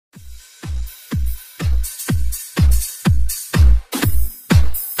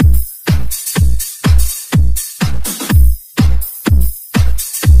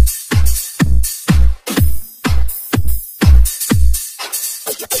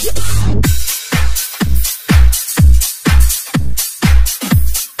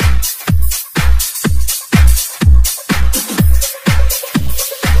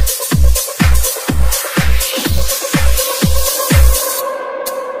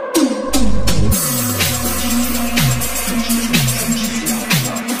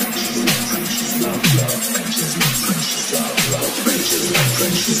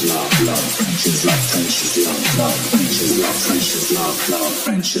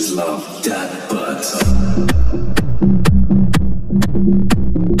French's love, that butt.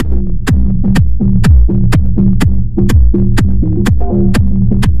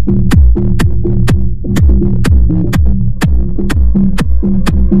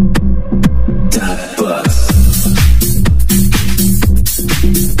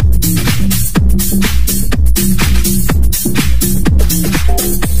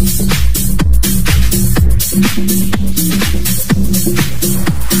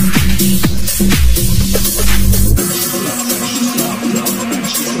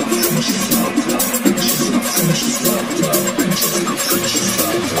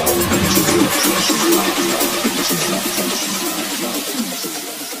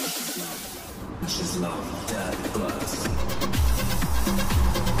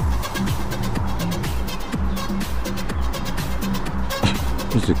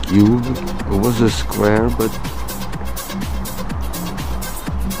 It was a cube, it was a square, but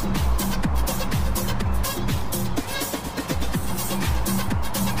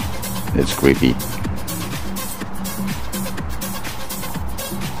it's creepy.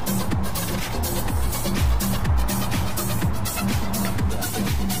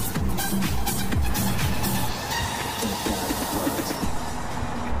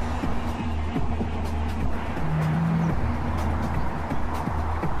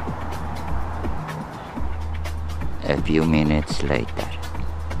 A few minutes later.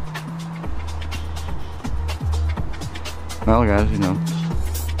 Well guys, you know,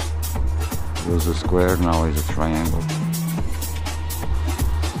 it was a square, now it's a triangle.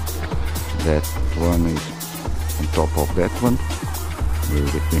 That one is on top of that one, a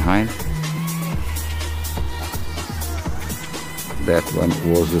little bit behind. That one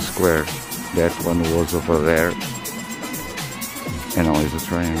was a square, that one was over there, and now it's a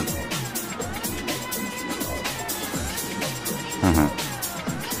triangle.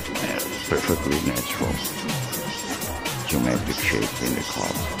 Yeah, perfectly natural geometric shape in the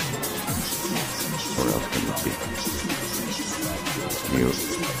cloud. What else can it be? New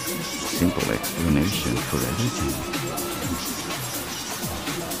simple explanation for everything.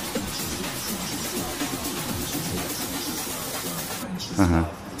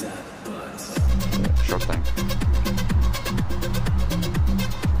 Short time.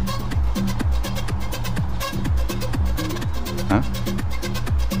 Huh?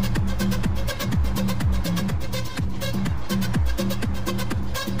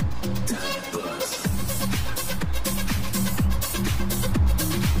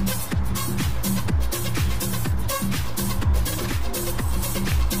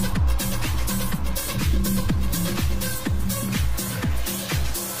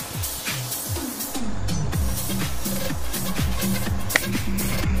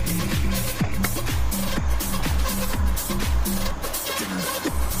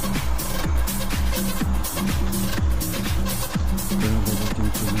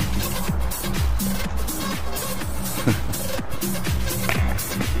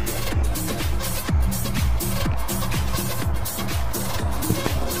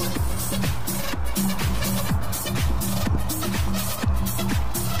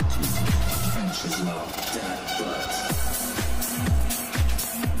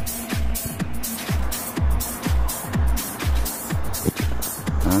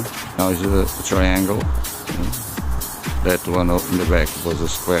 Now it's a triangle. That one up in the back was a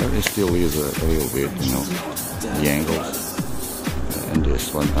square. It still is a little bit, you know, the angles. And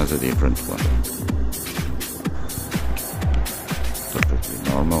this one has a different one. Perfectly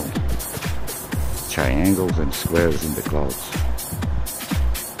normal. Triangles and squares in the clouds.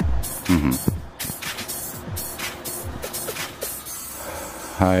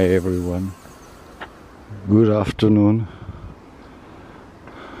 Hi everyone. Good afternoon.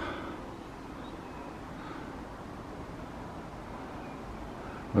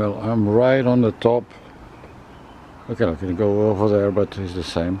 Well, I'm right on the top. Okay, I can go over there, but it's the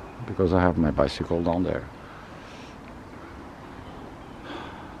same because I have my bicycle down there.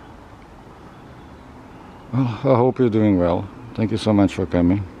 Well, I hope you're doing well. Thank you so much for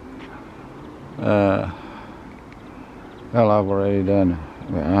coming. Well, I've already done.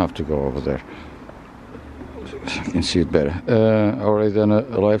 Well, I have to go over there. can see it better. I already done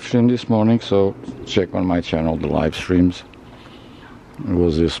a live stream this morning, so check on my channel the live streams. It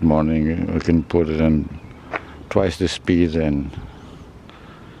was this morning. I can put it in twice the speed and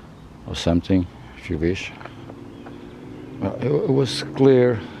or something if you wish. It was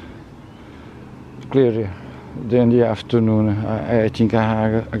clear then the afternoon. I think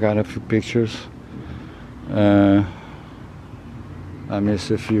I got a few pictures. I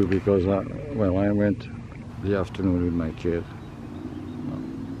missed a few because I went the afternoon with my kid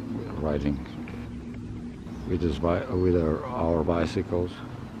riding with our bicycles.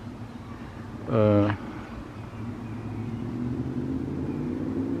 I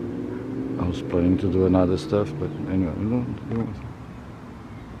was planning to do another stuff, but anyway,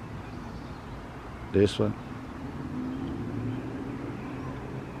 this one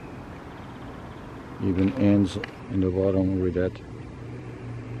even ends in the bottom with that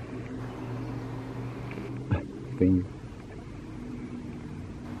thing.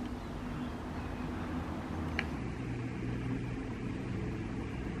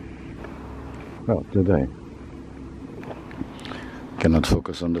 Well, today cannot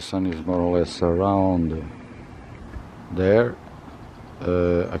focus on the sun. Is more or less around there.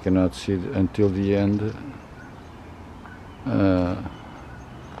 I cannot see it until the end.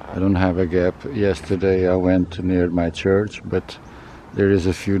 I don't have a gap. Yesterday I went near my church, but there is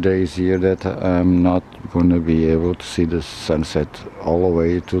a few days here that I'm not going to be able to see the sunset all the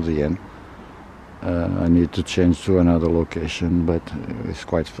way to the end. I need to change to another location, but it's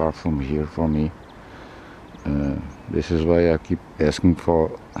quite far from here for me. This is why I keep asking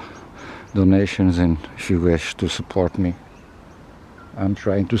for donations, and if you wish to support me, I'm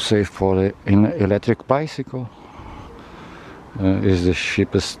trying to save for an electric bicycle. Is the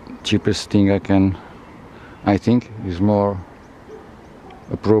cheapest thing I think is more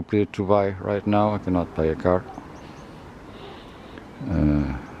appropriate to buy right now. I cannot buy a car.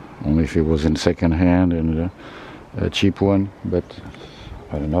 Only if it was in second hand and a cheap one, but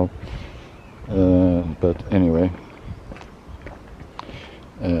I don't know. But anyway,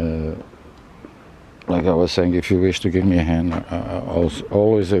 like I was saying, if you wish to give me a hand, I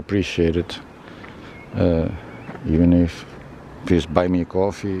always appreciate it. Even if please buy me a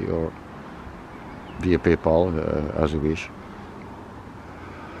coffee or via PayPal, as you wish.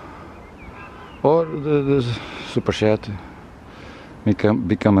 Or the super chat,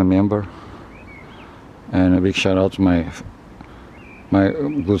 become a member. And a big shout out to my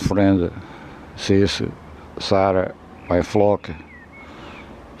good friend Sis, Sarah, my flock.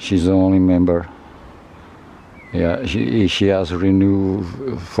 She's the only member. Yeah, she has renewed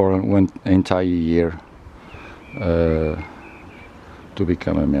for one entire year to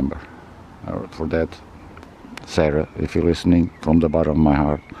become a member. For that, Sarah, if you're listening from the bottom of my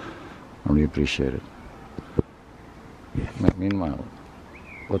heart, I really appreciate it. Meanwhile,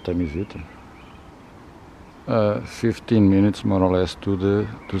 what time is it? 15 minutes more or less to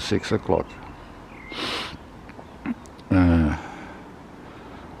 6 o'clock.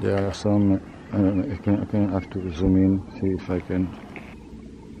 There are some. I have to zoom in, see if I can.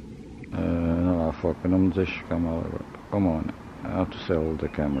 No, a foca não me deixa camera agora. Come on, I have to sell the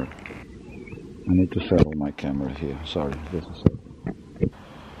camera. I need to sell my camera here. Sorry, just a second.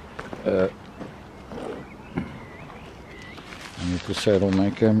 I need to settle my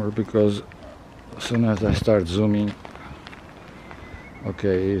camera because as soon as I start zooming,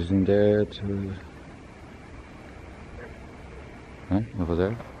 okay, isn't that over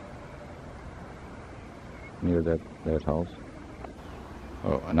there near that house?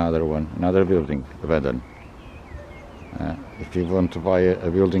 Oh, another one, another building, abandoned. If you want to buy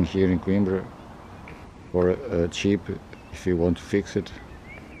a building here in Coimbra for cheap, if you want to fix it.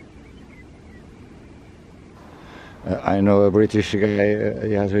 I know a British guy,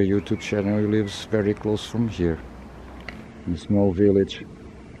 he has a YouTube channel, he lives very close from here, in a small village,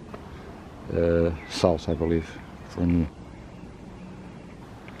 south I believe, from me.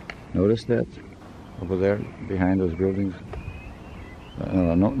 Notice that, over there, behind those buildings?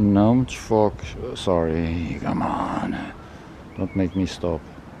 Não desfoque, sorry, come on, don't make me stop.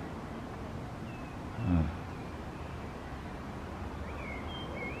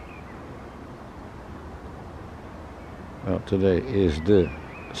 Well, today is the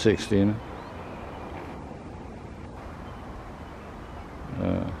 16th.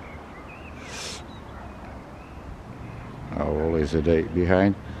 Always a day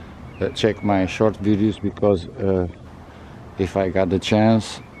behind. Check my short videos because if I got the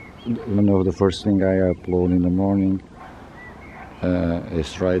chance, the first thing I upload in the morning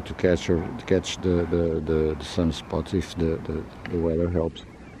is try to catch the sunspots if the weather helps.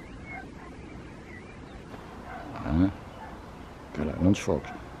 Caralho, não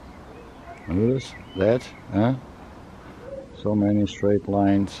desfoques. Notice that? So many straight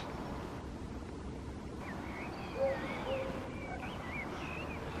lines.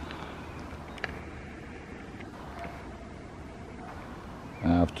 I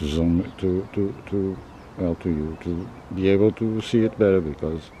have to zoom to you to be able to see it better,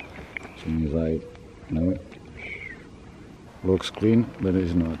 because as soon as I looks clean, but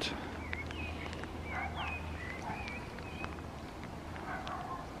it's not.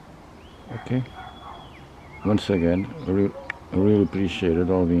 Okay. Once again, I really appreciate it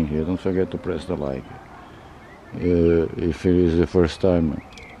all being here. Don't forget to press the like. If it is the first time,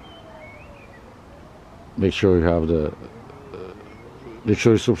 make sure you have the. Make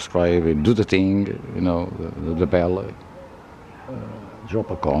sure you subscribe and do the thing, the bell. Drop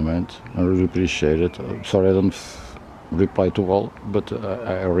a comment. I really appreciate it. Sorry I don't reply to all, but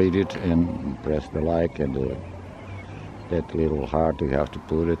I read it and press the like and that little heart you have to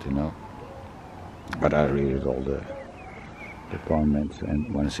put it, But I read all the comments,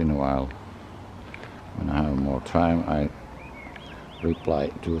 and once in a while, when I have more time, I reply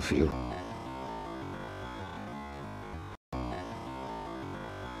to a few.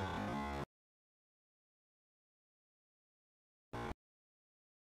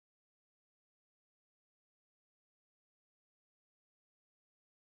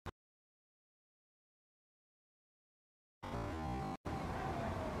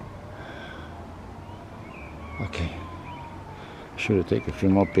 Okay, should have taken a few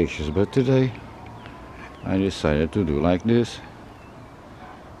more pictures, but today I decided to do like this.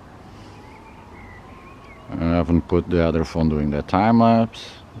 I haven't put the other phone doing the time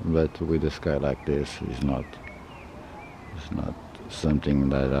lapse, but with the sky like this, it's not something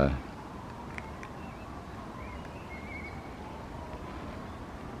that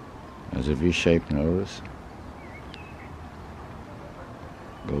has a V-shape, notice.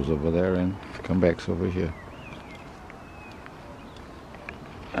 Goes over there and come back over here.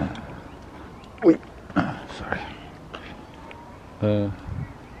 Sorry.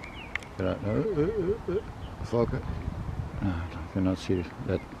 Focus. I cannot see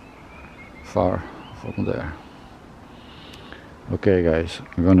that far from there. Okay, guys,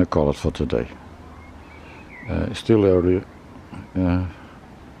 I'm gonna call it for today. Still early.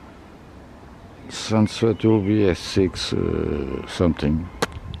 Sunset will be at 6 something.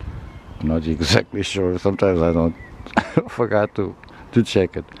 I'm not exactly sure. Sometimes I don't forgot to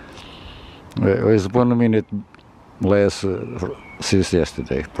check it. It was 1 minute less since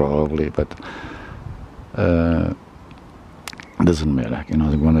yesterday, probably, but doesn't matter.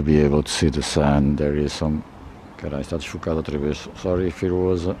 I'm gonna be able to see the sun. There is some. Caralho, está desfocado outra vez. Sorry if it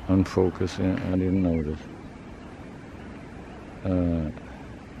was unfocused and I didn't notice.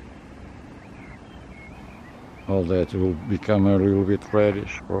 All that will become a little bit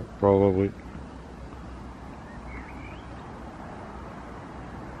reddish, probably.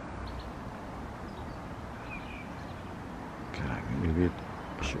 Maybe it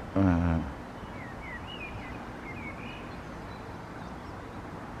should,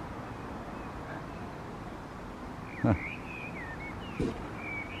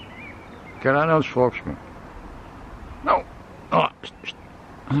 Caralho, não desfoques-me. Não!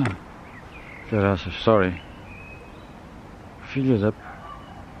 Caraças, sorry. Filha da...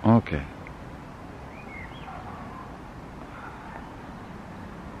 Ok.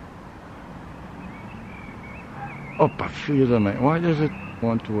 Opa, filha da mãe. Why does it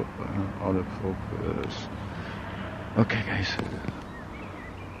want to autofocus? Okay, guys.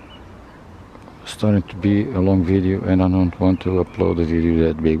 Starting to be a long video, and I don't want to upload the video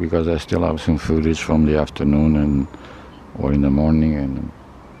that big because I still have some footage from the afternoon or in the morning, and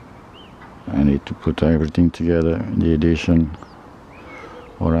I need to put everything together in the edition,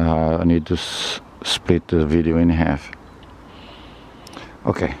 or I need to split the video in half.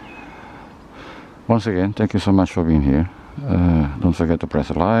 Okay. Once again, thank you so much for being here. Don't forget to press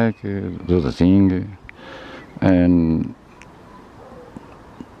a like, do the thing, and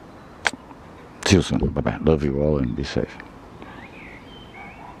see you soon. Bye bye. Love you all and be safe.